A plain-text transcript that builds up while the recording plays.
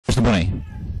the bunny.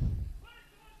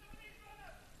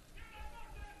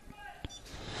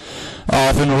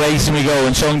 Off and racing we go,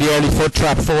 and showing the early foot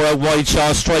trap, 4 out wide.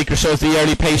 Shaw Striker shows the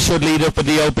early pace, should lead up with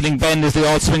the opening bend as they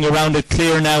all swing around it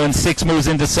clear now, and 6 moves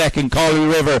into second, CAULRY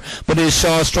River, but it is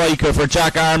Shaw Striker for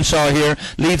Jack Armshaw here,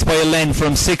 leads by a length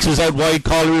from 6 is out wide,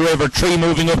 CAULRY River, 3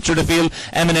 moving up through the field,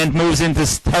 Eminent moves into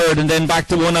third, and then back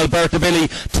to 1, ALBERTA Billy,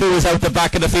 2 is out the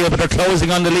back of the field, but they're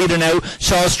closing on the leader now.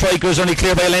 Shaw Striker is only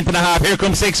clear by a length and a half, here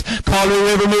comes 6, CAULRY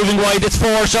River moving wide, it's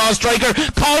 4, Shaw Striker,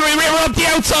 CAULRY River up the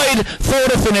outside, 4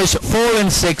 to finish, 4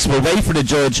 and 6, we'll wait for the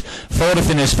judge, 4 to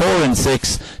finish, 4 and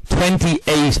 6,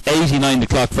 28.89 the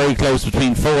clock, very close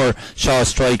between 4 Shaw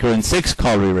Striker and 6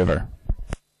 CAULRY River.